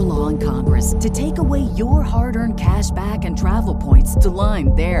pushing for a law in Congress to take away your hard-earned cash back and travel points to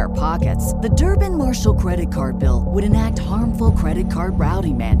line their pockets. The Durbin-Marshall credit card bill would enact harmful credit card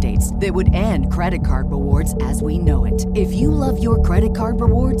routing mandates that would end credit card rewards as we know it. If you love your credit card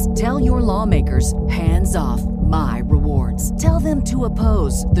rewards, tell your lawmakers, hands off my rewards. Tell them to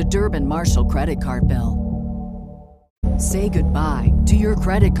oppose the Durbin-Marshall credit card bill. Say goodbye to your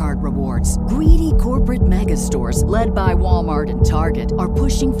credit card rewards. Greedy corporate mega stores, led by Walmart and Target, are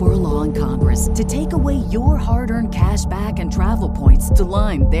pushing for a law in Congress to take away your hard-earned cash back and travel points to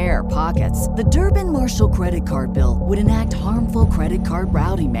line their pockets. The Durbin-Marshall credit card bill would enact harmful credit card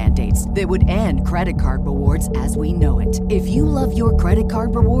routing mandates that would end credit card rewards as we know it. If you love your credit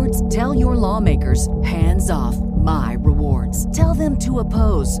card rewards, tell your lawmakers, hands off my rewards. Tell them to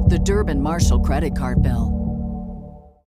oppose the Durbin-Marshall credit card bill.